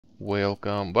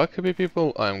Welcome back, happy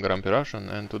people, I'm Grumpy Russian,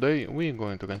 and today we're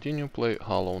going to continue play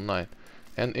Hollow Knight.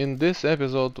 And in this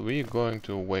episode we're going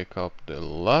to wake up the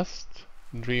last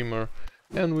dreamer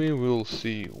and we will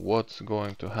see what's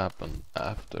going to happen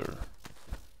after.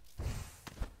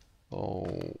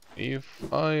 So,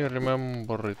 if I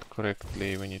remember it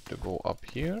correctly, we need to go up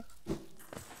here.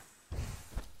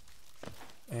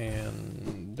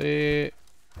 And they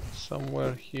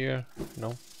somewhere here,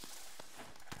 no.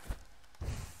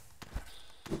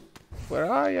 Where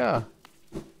are ya?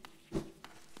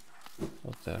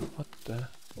 What's there? What the?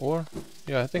 Or?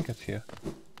 Yeah, I think it's here.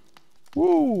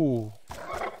 Woo!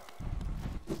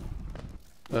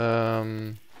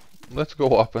 Let's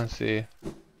go up and see.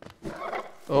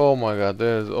 Oh my god,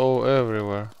 there's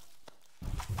everywhere.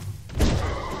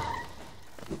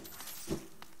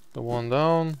 The one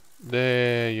down.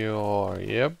 There you are,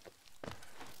 yep.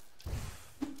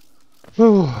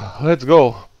 Whew, let's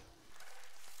go.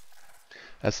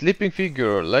 A sleeping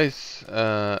figure lies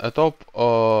atop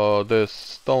the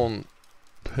stone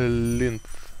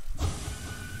plinth.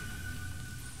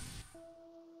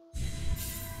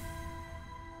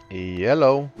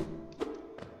 Yellow.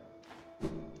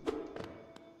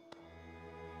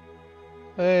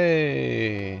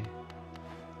 Hey.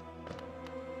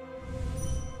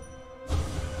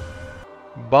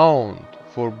 Bound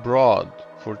for broad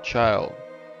for child.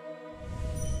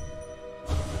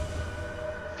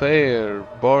 Fair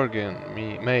bargain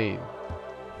me made.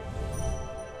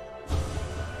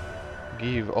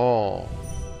 Give all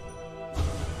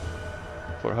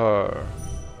for her.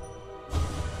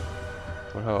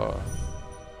 For her.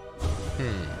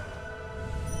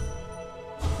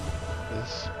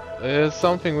 This is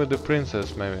something with the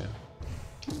princess, maybe.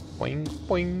 Boing,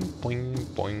 boing, boing,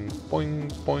 boing,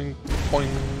 boing, boing, boing.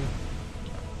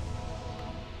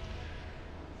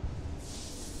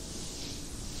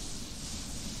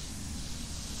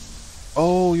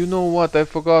 Oh, you know what? I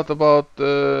forgot about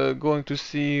going to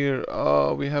Seer.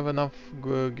 We have enough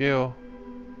geo.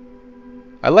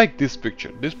 I like this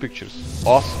picture. This picture's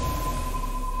awesome.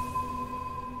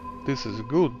 This is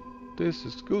good. This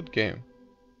is good game.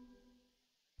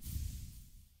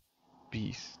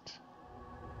 Beast.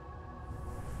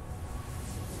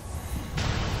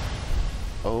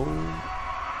 Oh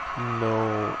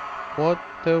no. What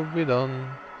have we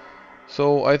done?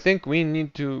 So I think we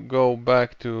need to go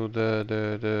back to the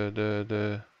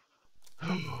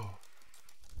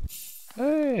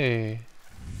Hey,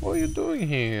 what are you doing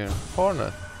here,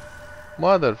 Hornet?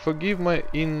 Mother, forgive my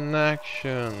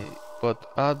inaction, but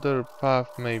other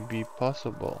path may be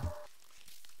possible.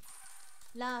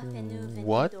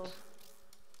 What?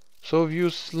 So you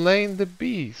slain the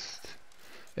beast,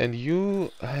 and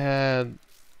you head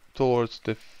towards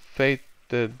the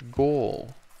fated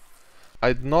goal.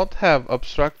 I'd not have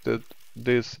obstructed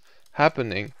this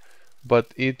happening,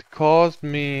 but it caused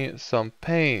me some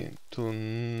pain to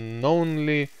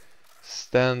only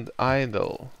stand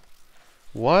idle.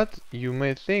 What? You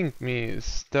may think me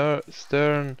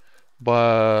stern,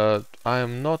 but I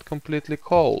am not completely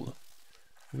cold.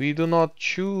 We do not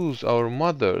choose our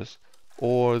mothers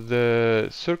or the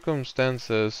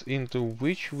circumstances into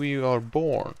which we are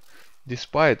born.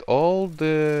 Despite all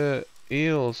the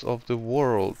ills of the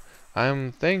world, I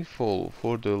am thankful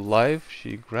for the life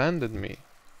she granted me.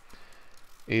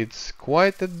 It's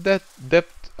quite a debt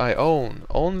I own,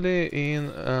 only in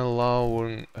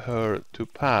allowing her to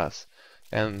pass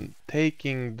and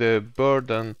taking the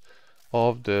burden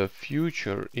of the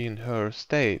future in her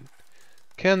state.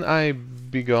 Can I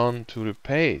begin to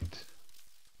repay it?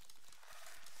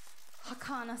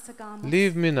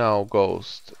 Leave me now,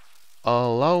 ghost.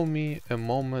 Allow me a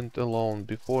moment alone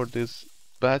before this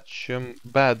bad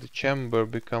chamber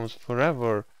becomes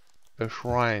forever a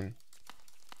shrine.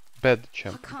 Bad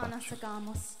chamber.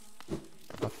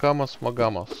 Akamas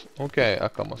Magamas. Okay,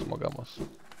 Akamas Magamas.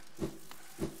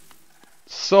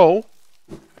 So,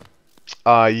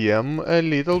 I am a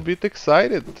little bit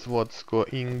excited what's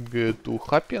going to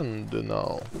happen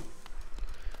now.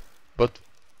 But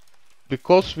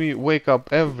because we wake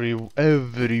up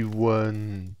everyone,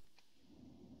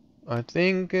 I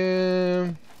think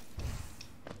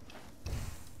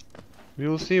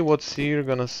we'll see what Seer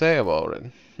gonna say about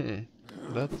it.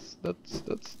 That's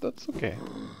okay.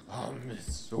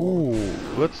 Ooh,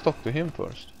 let's talk to him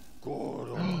first.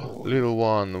 Little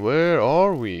one, where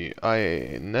are we?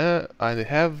 I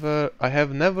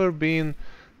have never been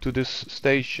to this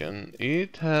station.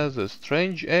 It has a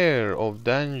strange air of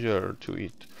danger to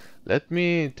it. Let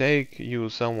me take you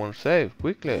somewhere safe,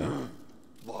 quickly.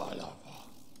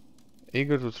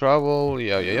 Eager to travel,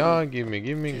 yeah, give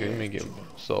me.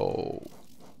 So,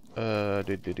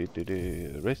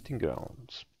 The resting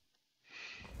grounds.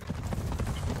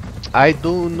 I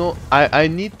don't know. I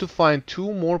need to find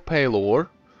 2 more pale ore.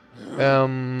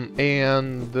 And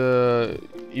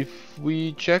if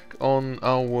we check on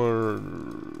our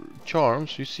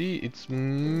charms, you see it's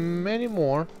many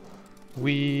more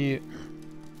we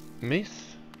miss.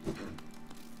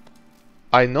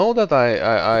 I know that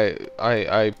I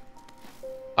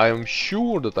am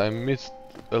sure that I missed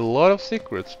a lot of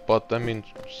secrets, but I mean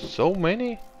so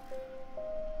many.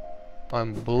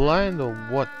 I'm blind or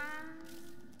what?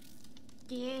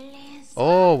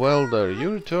 Oh, well there,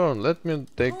 you return. Let me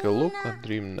take a look at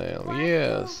Dreamnail.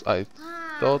 Yes, I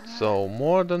thought so.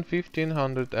 More than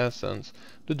 1500 essence.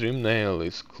 The Dreamnail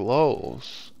is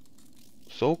close.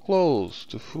 So close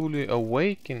to fully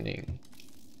awakening.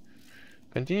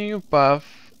 Continue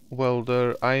path,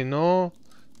 Welder. I know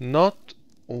not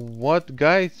what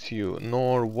guides you,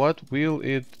 nor what will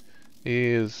it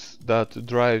is that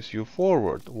drives you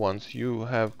forward. Once you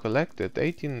have collected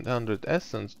 1800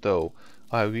 essence though,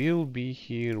 I will be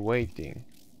here waiting.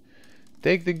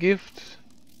 Take the gift.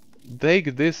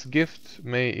 Take this gift,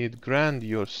 may it grant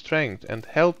your strength and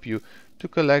help you to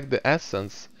collect the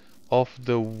essence of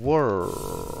the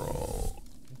world.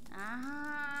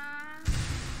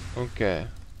 Okay,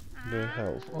 the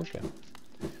health, okay.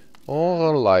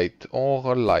 Alright,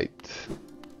 alright.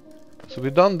 So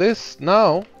we've done this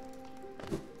now.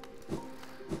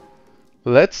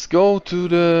 Let's go to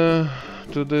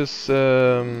this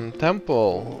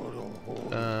temple.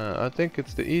 I think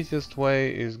it's the easiest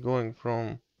way is going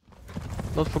from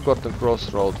not Forgotten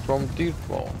Crossroad, from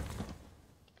Deepfall.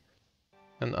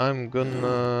 And I'm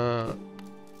gonna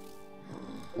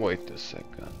wait a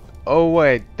second. Oh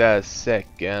wait a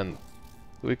second.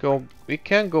 We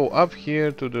can go up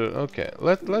here to the okay.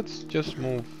 Let's just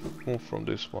move from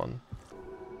this one.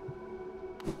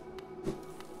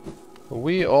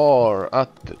 We are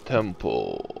at the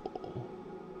temple.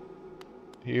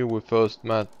 Here we first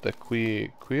met the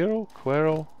Quero?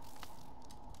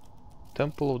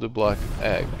 Temple of the Black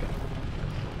Egg.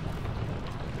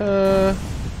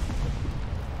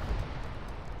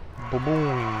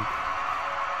 Boom.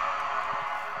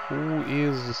 Who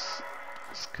is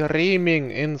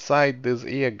screaming inside this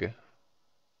egg?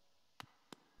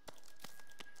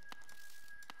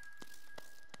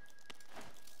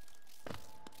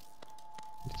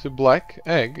 It's a black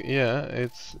egg, yeah,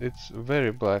 it's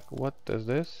very black. What is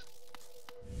this?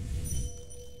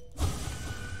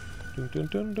 Dun, dun,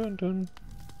 dun, dun, dun.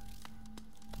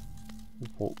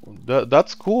 Oh,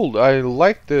 that's cool. I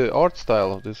like the art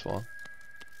style of this one.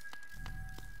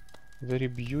 Very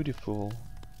beautiful.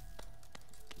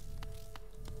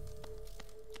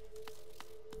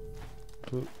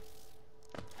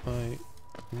 I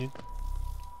need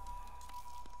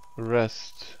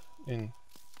rest in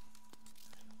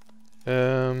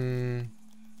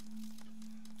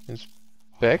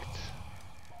inspect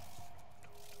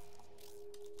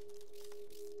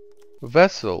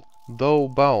vessel. Though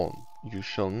bound, you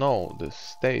shall know the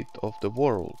state of the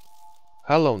world.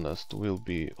 Hollowness will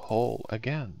be whole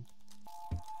again.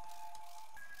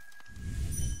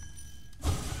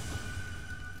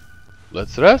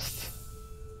 Let's rest.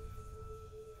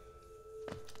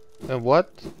 And what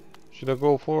should I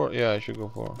go for? Yeah, I should go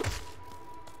for.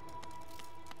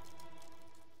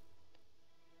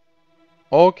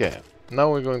 Okay, now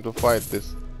we're going to fight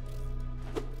this.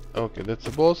 Okay, that's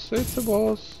a boss. It's a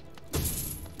boss.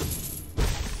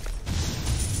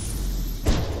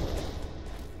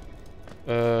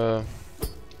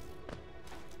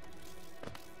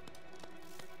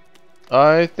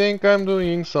 I think I'm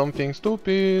doing something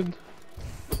stupid.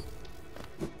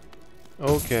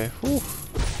 Okay, whew.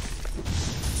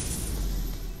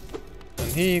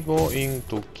 And he going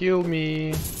to kill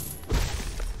me.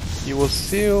 He was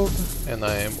sealed and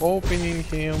I am opening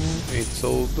him. It's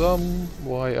so dumb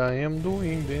why I am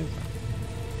doing this.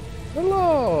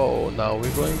 Hello, now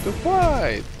we're going to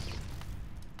fight.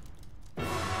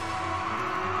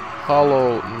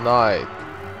 Hollow Knight.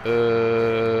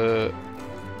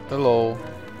 Hello.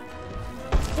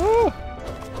 Ah.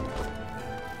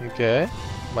 Okay.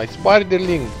 My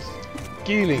spiderlings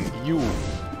killing you.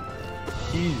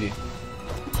 Easy.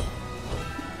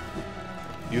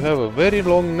 You have a very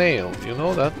long nail, you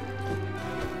know that?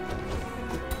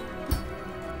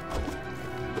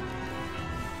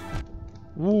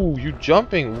 Ooh, you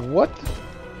jumping? What?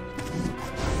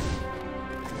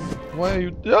 Why are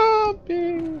you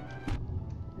jumping?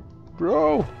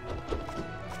 Bro!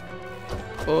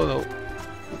 Oh no.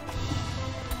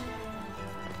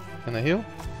 Can I heal?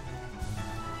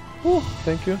 Oh,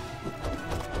 thank you.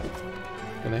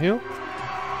 Can I heal?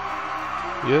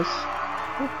 Yes.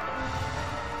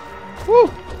 Woo!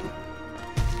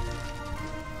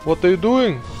 What are you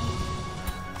doing?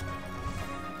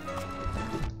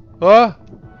 Ah!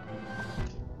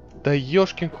 Да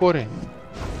ёшкин корень.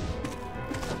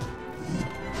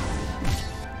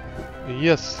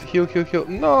 Yes, heal, heal, heal.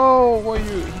 No! Why are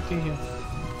you hitting him?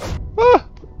 Ah!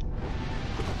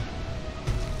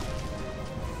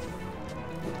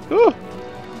 Ah!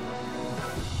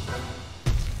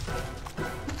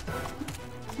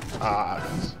 Ah!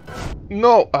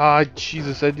 No! Ah,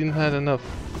 Jesus, I didn't have enough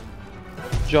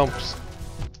jumps.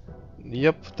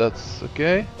 Yep, that's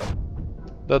okay.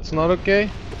 That's not okay.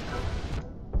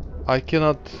 I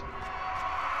cannot...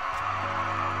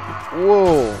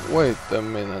 Whoa, wait a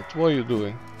minute. What are you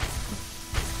doing?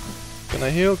 Can I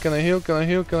heal? Can I heal? Can I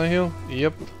heal? Can I heal?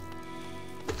 Yep.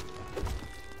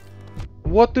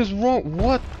 What is wrong?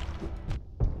 What?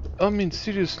 I mean,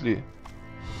 seriously.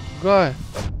 Guy.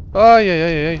 Ay, ay,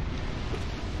 ay, ay.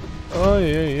 Ay,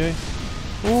 ay, ay.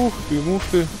 Move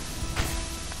to.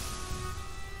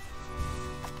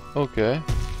 Okay.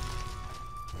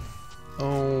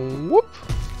 Whoop.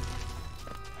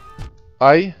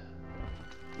 I.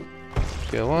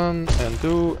 Okay, 1 and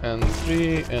 2 and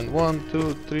 3 and 1,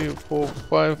 2, 3, 4,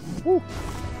 5. Woo.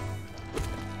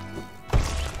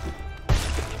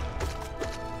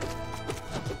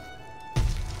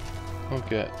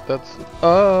 Okay, that's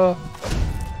oh.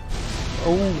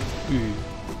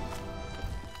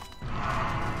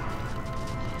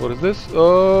 What is this?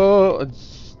 Oh,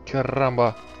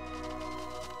 caramba.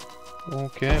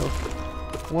 Okay, okay.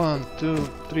 1, 2,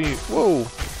 3. Whoa.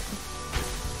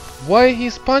 Why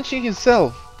he's punching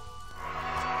himself?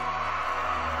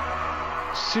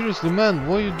 Seriously, man,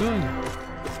 what are you doing?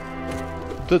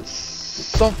 That's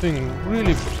something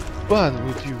really bad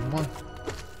with you, my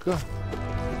God.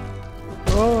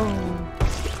 Oh.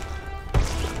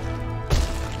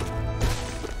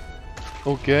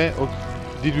 Okay, okay.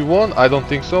 Did we won? I don't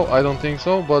think so. I don't think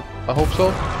so, but I hope so.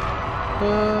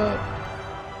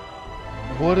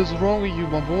 What is wrong with you,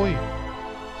 my boy?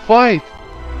 Fight!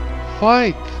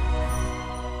 Fight!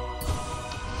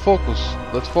 Focus.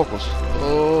 Let's focus.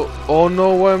 Oh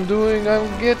no, what I'm doing? I'm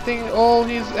getting all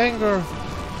his anger.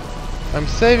 I'm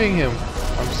saving him.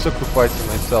 I'm sacrificing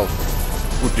myself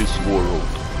for this world.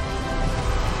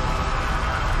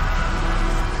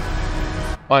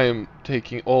 I am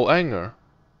taking all anger.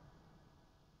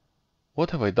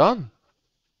 What have I done?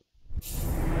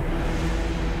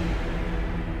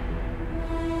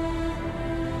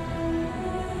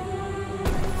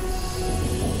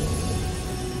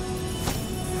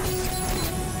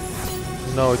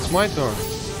 No, it's my turn.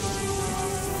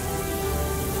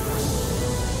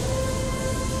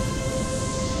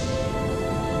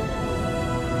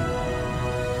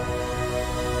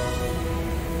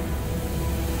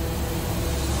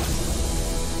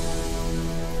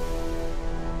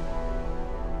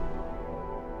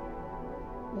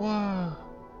 Wow.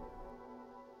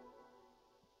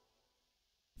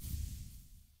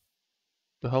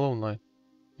 The Hollow Knight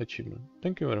achievement.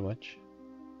 Thank you very much.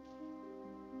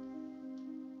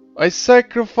 I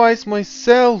sacrifice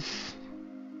myself.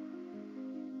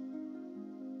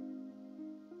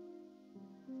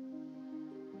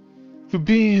 To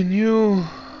be a new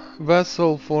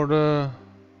vessel for that.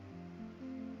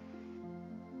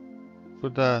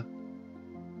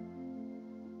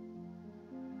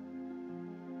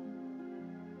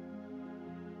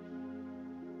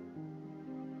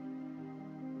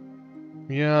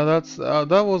 Yeah,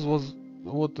 that was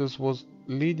what this was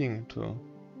leading to.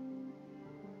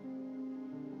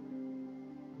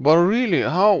 But really,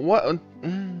 how? What?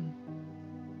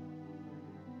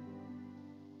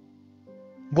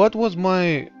 What was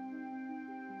my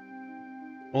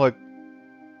like?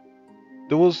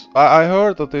 There was I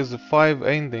heard that there's a 5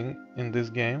 ending in this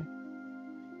game,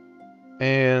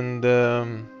 and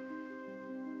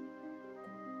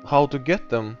how to get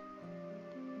them?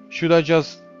 Should I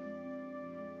just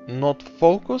not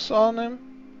focus on him?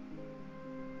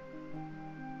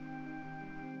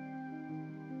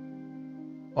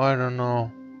 I don't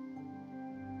know.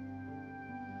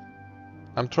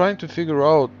 I'm trying to figure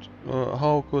out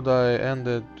how could I end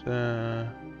it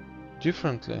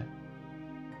differently.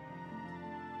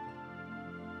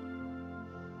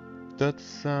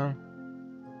 That's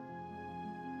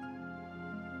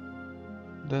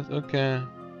okay.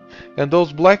 And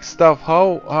those black stuff,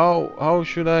 how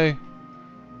should I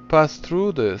pass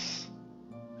through this?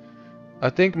 I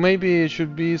think maybe it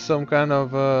should be some kind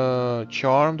of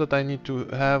charm that I need to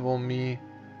have on me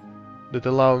that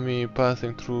allow me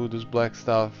passing through this black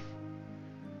stuff.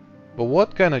 But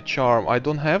what kind of charm? I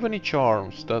don't have any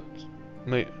charms. That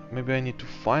maybe I need to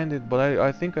find it, but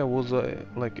I think I was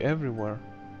like everywhere.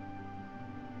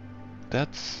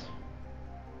 That's...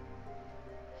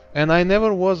 And I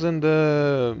never was in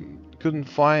the... couldn't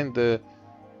find the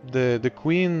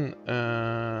queen's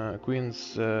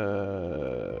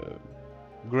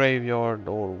graveyard,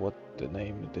 or what the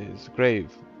name it is,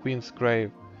 queen's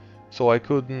grave. So I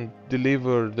couldn't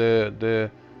deliver the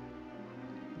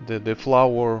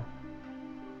flower,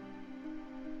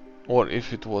 or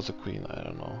if it was a queen, I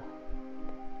don't know.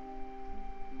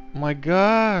 My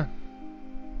god!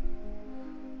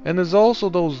 And there's also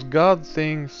those god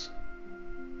things.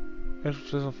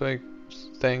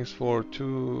 Thanks for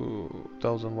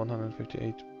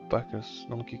 2,158 backers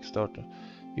on Kickstarter.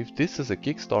 If this is a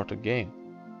Kickstarter game,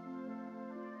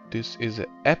 this is an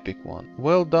epic one.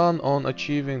 Well done on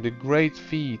achieving the great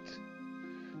feat.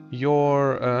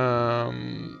 Your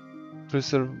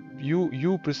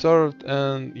you preserved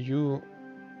and you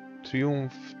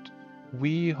triumphed.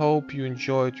 We hope you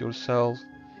enjoyed yourself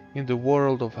in the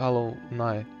world of Hollow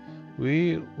Knight.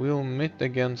 We will meet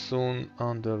again soon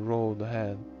on the road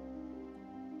ahead.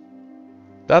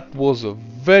 That was a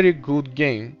very good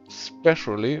game,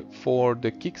 especially for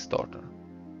the Kickstarter.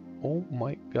 Oh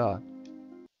my god.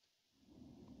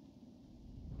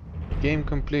 Game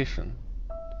completion.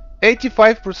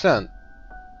 85%.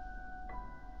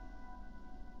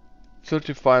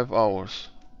 35 hours.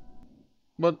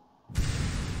 But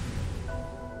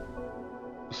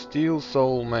Steel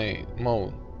Soul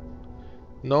mode.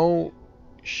 No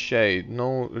shade,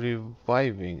 no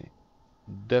reviving.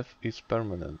 Death is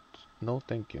permanent. No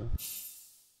thank you.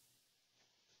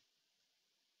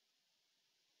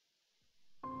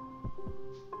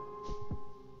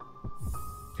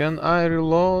 Can I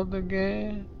reload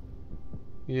again?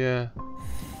 Yeah.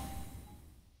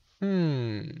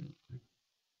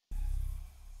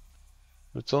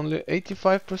 It's only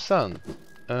 85%.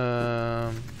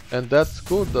 And that's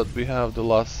good that we have the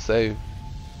last save.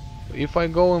 If I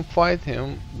go and fight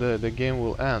him, the game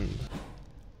will end.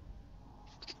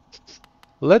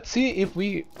 Let's see if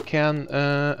we can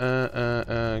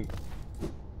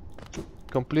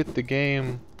complete the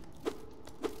game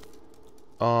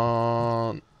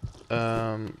on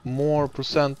more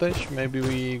percentage. Maybe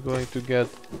we going to get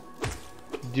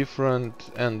different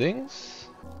endings.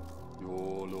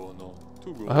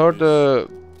 I heard a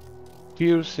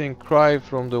piercing cry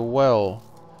from the well.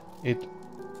 It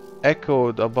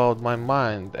echoed about my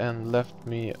mind and left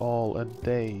me all a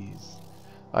daze.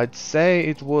 I'd say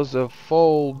it was a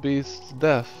foul beast's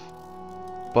death,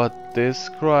 but this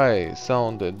cry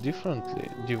sounded differently,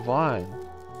 divine.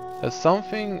 Has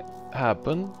something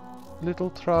happened,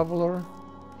 little traveler?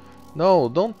 No,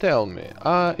 don't tell me.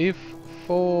 If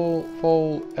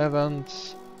foul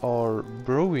events are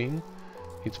brewing,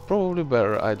 it's probably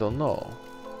better, I don't know.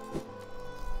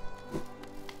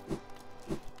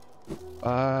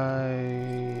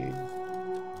 I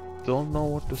don't know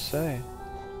what to say.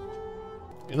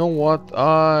 You know what?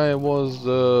 I was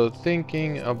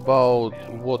thinking about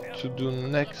what to do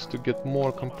next to get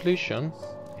more completion,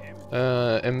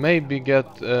 and maybe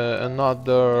get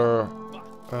another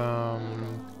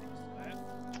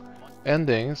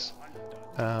endings.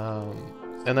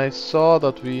 And I saw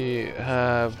that we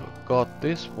have got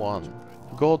this one,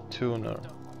 God Tuner,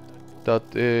 that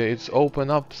it's open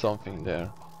up something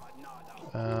there.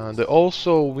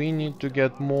 Also we need to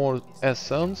get more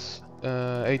essence,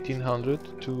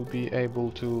 1800, to be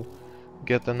able to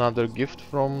get another gift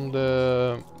from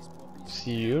the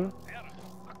Seer.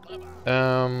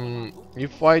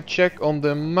 If I check on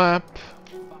the map,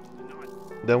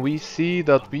 then we see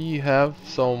that we have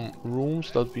some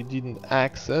rooms that we didn't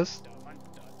access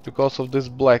because of this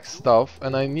black stuff,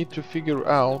 and I need to figure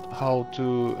out how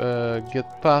to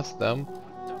get past them.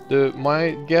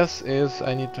 My guess is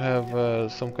I need to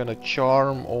have some kind of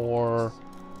charm, or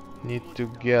need to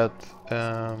get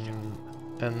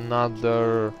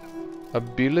another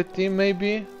ability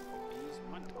maybe.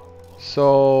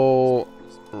 So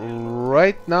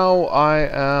right now I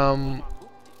am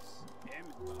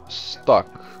stuck.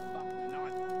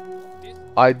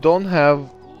 I don't have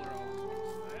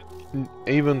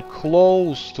even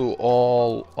close to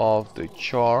all of the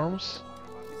charms.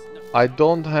 I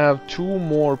don't have 2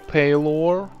 more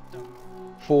Paylor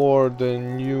for the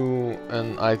new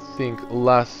and I think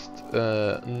last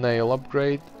nail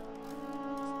upgrade.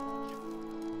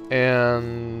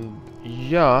 And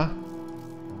yeah,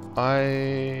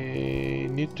 I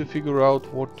need to figure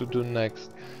out what to do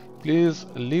next. Please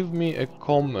leave me a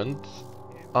comment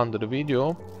under the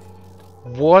video.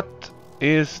 What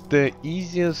is the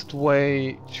easiest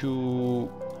way to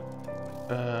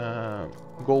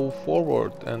go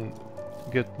forward and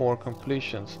get more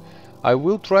completions? I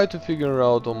will try to figure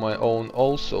out on my own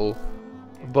also,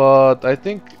 But I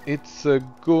think it's a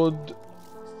good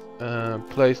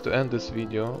place to end this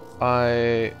video.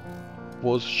 I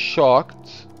was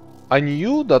shocked. I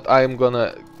knew that I'm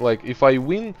gonna, like, if I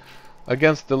win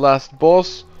against the last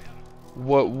boss,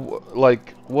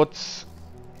 like, what's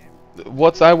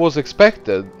I was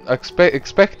expecting.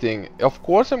 Of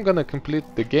course I'm gonna complete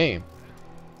the game,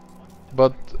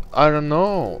 but I don't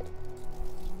know.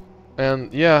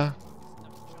 And yeah,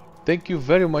 thank you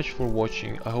very much for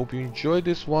watching. I hope you enjoyed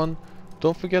this one.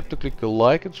 Don't forget to click the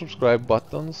like and subscribe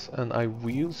buttons, and I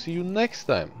will see you next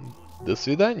time. До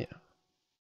свидания.